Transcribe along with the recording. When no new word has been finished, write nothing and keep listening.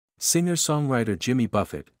Singer-songwriter Jimmy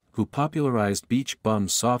Buffett, who popularized beach bum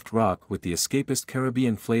soft rock with the escapist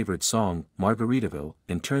Caribbean-flavored song Margaritaville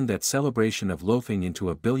and turned that celebration of loafing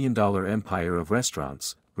into a billion-dollar empire of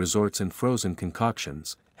restaurants, resorts and frozen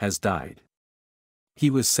concoctions, has died.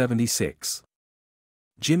 He was 76.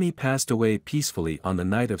 Jimmy passed away peacefully on the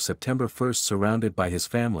night of September 1 surrounded by his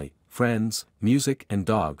family, friends, music and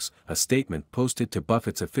dogs, a statement posted to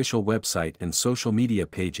Buffett's official website and social media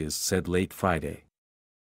pages said late Friday.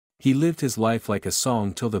 He lived his life like a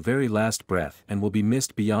song till the very last breath and will be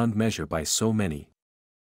missed beyond measure by so many.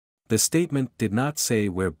 The statement did not say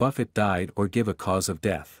where Buffett died or give a cause of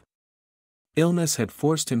death. Illness had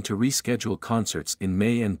forced him to reschedule concerts in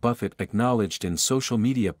May, and Buffett acknowledged in social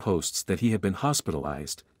media posts that he had been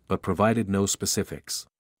hospitalized, but provided no specifics.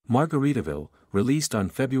 Margaritaville, released on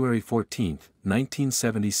February 14,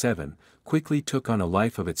 1977, quickly took on a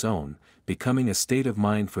life of its own, becoming a state of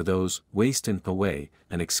mind for those wasting away,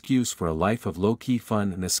 an excuse for a life of low-key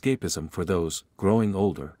fun and escapism for those growing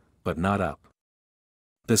older, but not up.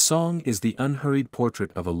 The song is the unhurried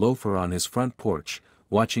portrait of a loafer on his front porch,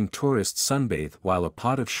 watching tourists sunbathe while a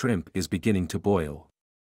pot of shrimp is beginning to boil.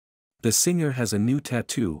 The singer has a new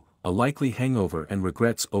tattoo, a likely hangover and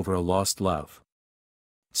regrets over a lost love.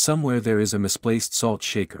 Somewhere there is a misplaced salt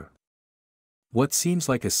shaker. What seems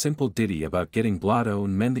like a simple ditty about getting blotto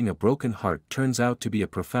and mending a broken heart turns out to be a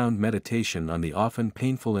profound meditation on the often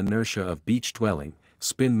painful inertia of beach dwelling,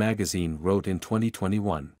 Spin magazine wrote in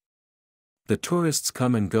 2021. The tourists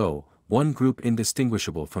come and go, one group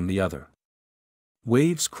indistinguishable from the other.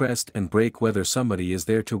 Waves crest and break whether somebody is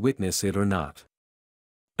there to witness it or not.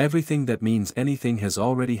 Everything that means anything has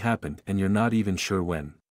already happened and you're not even sure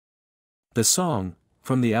when. The song,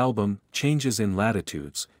 from the album Changes in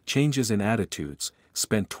Latitudes, Changes in Attitudes,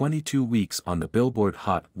 spent 22 weeks on the Billboard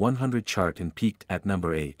Hot 100 chart and peaked at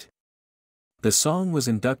number 8. The song was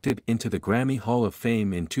inducted into the Grammy Hall of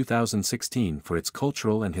Fame in 2016 for its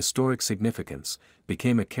cultural and historic significance,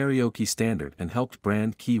 became a karaoke standard and helped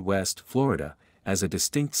brand Key West, Florida, as a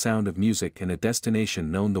distinct sound of music and a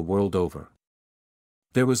destination known the world over.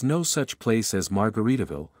 There was no such place as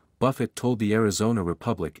Margaritaville, Buffett told the Arizona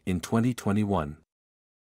Republic in 2021.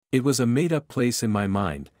 It was a made-up place in my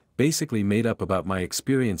mind, basically made up about my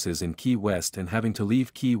experiences in Key West and having to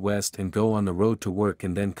leave Key West and go on the road to work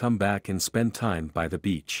and then come back and spend time by the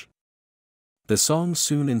beach. The song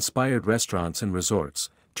soon inspired restaurants and resorts,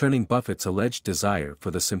 turning Buffett's alleged desire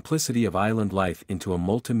for the simplicity of island life into a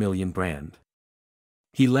multimillion brand.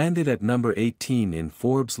 He landed at number 18 in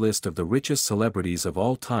Forbes' list of the richest celebrities of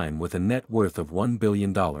all time with a net worth of $1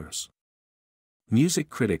 billion. Music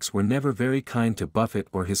critics were never very kind to Buffett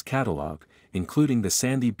or his catalog, including the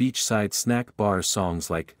sandy beachside snack bar songs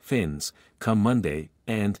like Fins, Come Monday,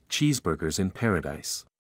 and Cheeseburgers in Paradise.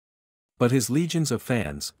 But his legions of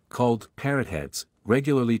fans, called parrotheads,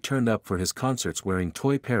 regularly turned up for his concerts wearing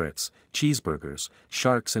toy parrots, cheeseburgers,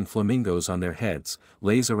 sharks and flamingos on their heads,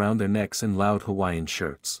 lays around their necks and loud Hawaiian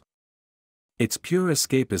shirts. It's pure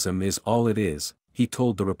escapism is all it is, he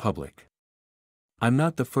told the Republic. I'm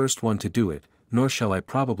not the first one to do it, nor shall I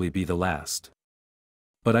probably be the last.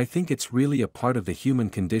 But I think it's really a part of the human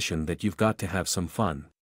condition that you've got to have some fun.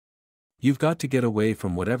 You've got to get away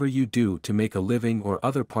from whatever you do to make a living or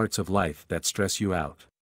other parts of life that stress you out.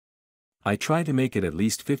 I try to make it at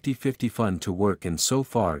least 50-50 fun to work, and so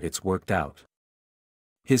far it's worked out.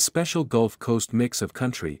 His special Gulf Coast mix of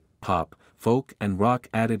country, pop, folk and rock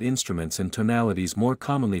added instruments and tonalities more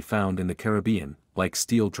commonly found in the Caribbean, like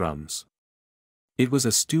steel drums. It was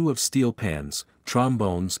a stew of steel pans,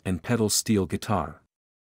 trombones and pedal steel guitar.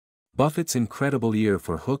 Buffett's incredible ear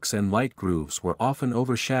for hooks and light grooves were often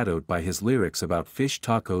overshadowed by his lyrics about fish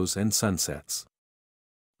tacos and sunsets.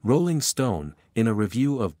 Rolling Stone, in a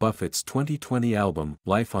review of Buffett's 2020 album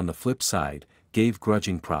Life on the Flip Side, gave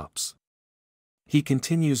grudging props. He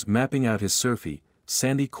continues mapping out his surfy,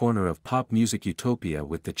 sandy corner of pop music utopia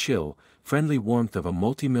with the chill, friendly warmth of a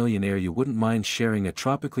multimillionaire you wouldn't mind sharing a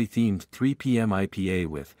tropically themed 3 p.m. IPA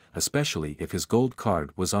with, especially if his gold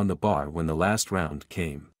card was on the bar when the last round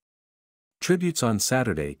came. Tributes on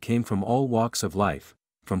Saturday came from all walks of life,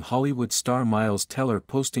 from Hollywood star Miles Teller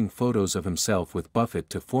posting photos of himself with Buffett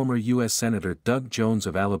to former U.S. Senator Doug Jones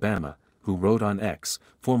of Alabama, who wrote on X,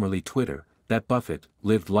 formerly Twitter, that Buffett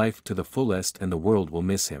lived life to the fullest and the world will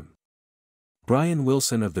miss him. Brian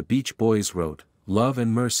Wilson of the Beach Boys wrote, "Love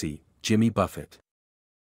and Mercy, Jimmy Buffett."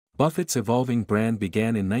 Buffett's evolving brand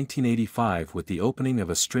began in 1985 with the opening of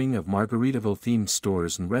a string of Margaritaville-themed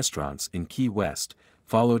stores and restaurants in Key West,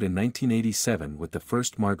 followed in 1987 with the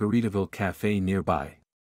first Margaritaville Cafe nearby.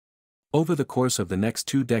 Over the course of the next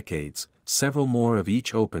 2 decades, several more of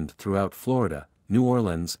each opened throughout Florida, New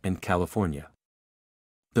Orleans and California.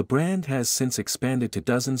 The brand has since expanded to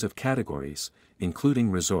dozens of categories,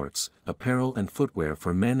 including resorts, apparel and footwear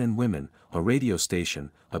for men and women, a radio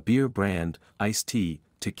station, a beer brand, iced tea,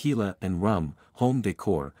 tequila and rum, home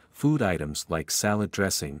decor, food items like salad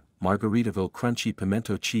dressing, Margaritaville crunchy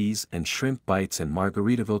pimento cheese and shrimp bites and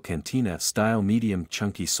Margaritaville cantina-style medium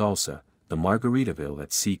chunky salsa, the Margaritaville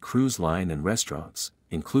at Sea cruise line and restaurants,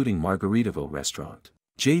 including Margaritaville Restaurant,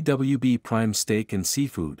 JWB Prime Steak and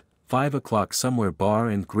Seafood, 5 O'Clock Somewhere Bar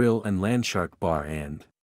and Grill and Landshark Bar and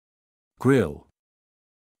Grill.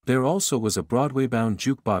 There also was a Broadway-bound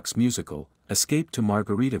jukebox musical, Escape to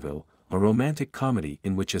Margaritaville, a romantic comedy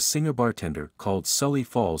in which a singer-bartender called Sully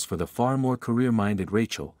falls for the far more career-minded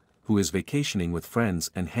Rachel, who is vacationing with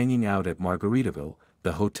friends and hanging out at Margaritaville,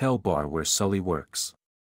 the hotel bar where Sully works.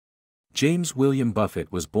 James William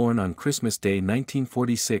Buffett was born on Christmas Day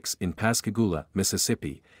 1946 in Pascagoula,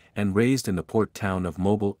 Mississippi, and raised in the port town of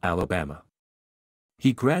Mobile, Alabama.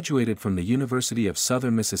 He graduated from the University of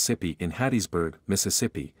Southern Mississippi in Hattiesburg,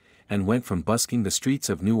 Mississippi, and went from busking the streets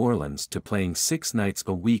of New Orleans to playing 6 nights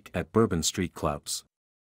a week at Bourbon Street clubs.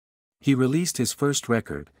 He released his first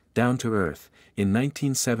record, Down to Earth, in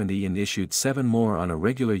 1970 and issued 7 more on a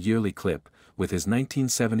regular yearly clip, with his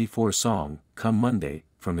 1974 song, Come Monday,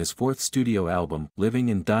 from his 4th studio album,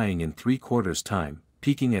 Living and Dying in 3/4 Time,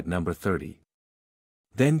 peaking at number 30.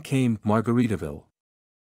 Then came Margaritaville.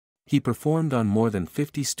 He performed on more than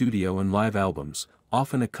 50 studio and live albums,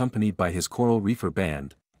 often accompanied by his Coral Reefer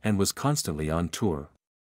Band, and was constantly on tour.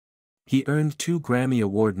 He earned 2 Grammy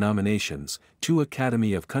Award nominations, 2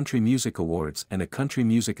 Academy of Country Music Awards and a Country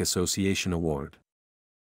Music Association Award.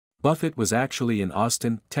 Buffett was actually in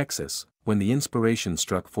Austin, Texas, when the inspiration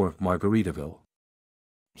struck for Margaritaville.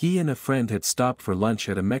 He and a friend had stopped for lunch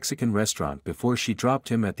at a Mexican restaurant before she dropped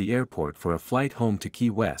him at the airport for a flight home to Key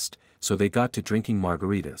West, so they got to drinking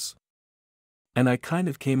margaritas. And I kind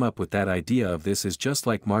of came up with that idea of this is just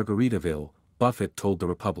like Margaritaville, Buffett told the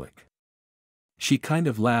Republic. She kind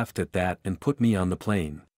of laughed at that and put me on the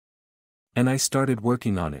plane. And I started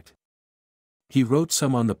working on it. He wrote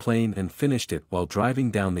some on the plane and finished it while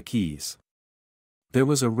driving down the Keys. There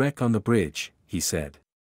was a wreck on the bridge, he said.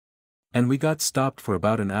 And we got stopped for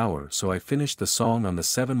about an hour, so I finished the song on the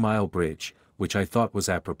 7-mile bridge, which I thought was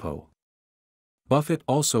apropos. Buffett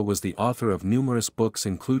also was the author of numerous books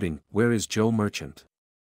including Where is Joe Merchant?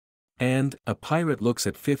 And A Pirate Looks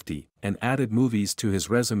at 50, and added movies to his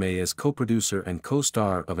resume as co-producer and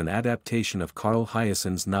co-star of an adaptation of Carl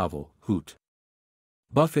Hyacин's novel, Hoot.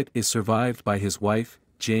 Buffett is survived by his wife,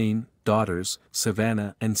 Jane, daughters,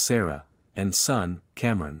 Savannah and Sarah, and son,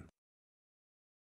 Cameron.